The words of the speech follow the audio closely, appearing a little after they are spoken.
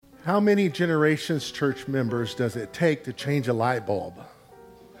How many Generations church members does it take to change a light bulb?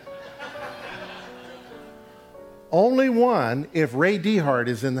 Only one if Ray Dehart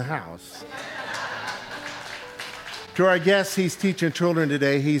is in the house. To our guest, he's teaching children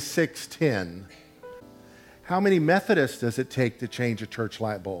today. He's 6'10". How many Methodists does it take to change a church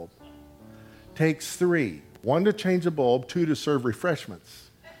light bulb? Takes 3. 1 to change the bulb, 2 to serve refreshments.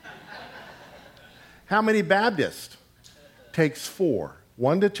 How many Baptists? Takes 4.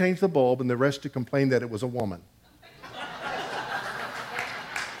 1 to change the bulb and the rest to complain that it was a woman.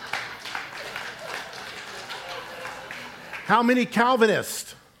 How many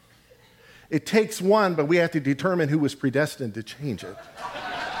Calvinists? It takes 1, but we have to determine who was predestined to change it.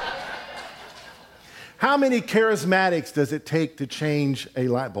 How many Charismatics does it take to change a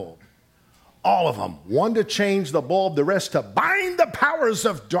light bulb? All of them. 1 to change the bulb, the rest to bind the powers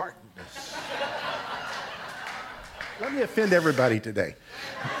of darkness. Let me offend everybody today.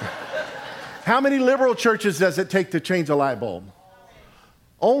 How many liberal churches does it take to change a light bulb?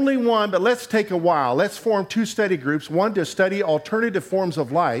 Only 1, but let's take a while. Let's form 2 study groups, 1 to study alternative forms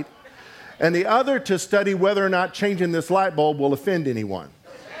of light, and the other to study whether or not changing this light bulb will offend anyone.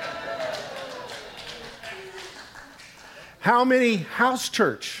 How many house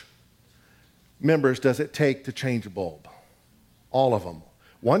church members does it take to change a bulb? All of them.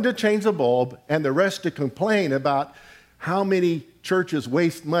 1 to change the bulb, and the rest to complain about how many churches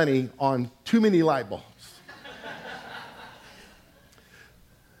waste money on too many light bulbs.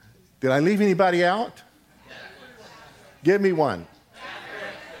 Did I leave anybody out? Give me one.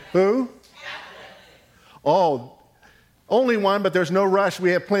 Who? Oh, only 1, but there's no rush. We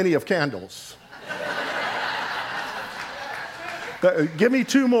have plenty of candles. Give me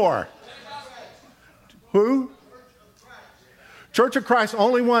 2 more. Who? Church of Christ,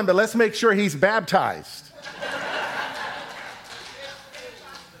 only 1, but let's make sure he's baptized.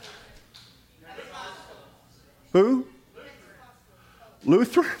 Who?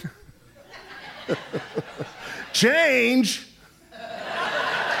 Lutheran? Change.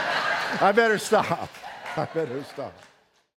 I better stop.